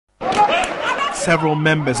Several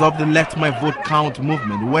members of the Let My Vote Count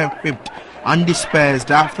movement were whipped and dispersed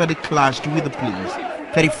after they clashed with the police.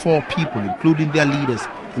 34 people, including their leaders,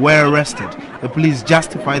 were arrested. The police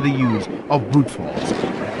justified the use of brute force.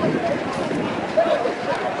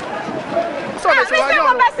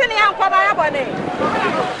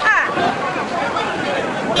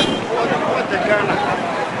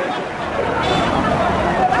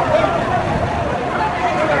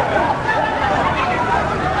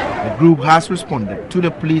 The group has responded to the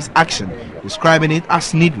police action, describing it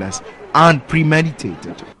as needless and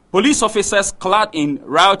premeditated. Police officers clad in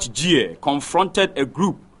riot gear confronted a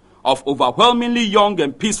group of overwhelmingly young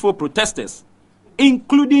and peaceful protesters,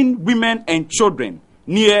 including women and children,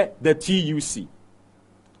 near the TUC.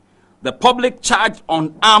 The public charged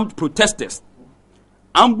on armed protesters,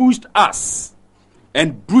 ambushed us,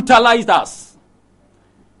 and brutalized us,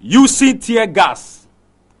 using tear gas,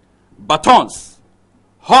 batons,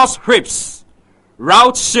 horse whips,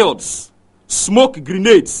 rout shields, smoke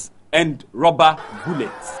grenades, and rubber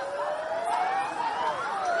bullets.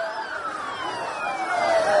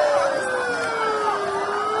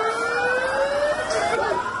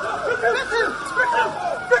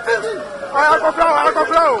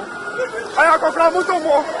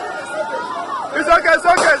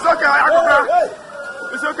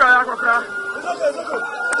 It's okay.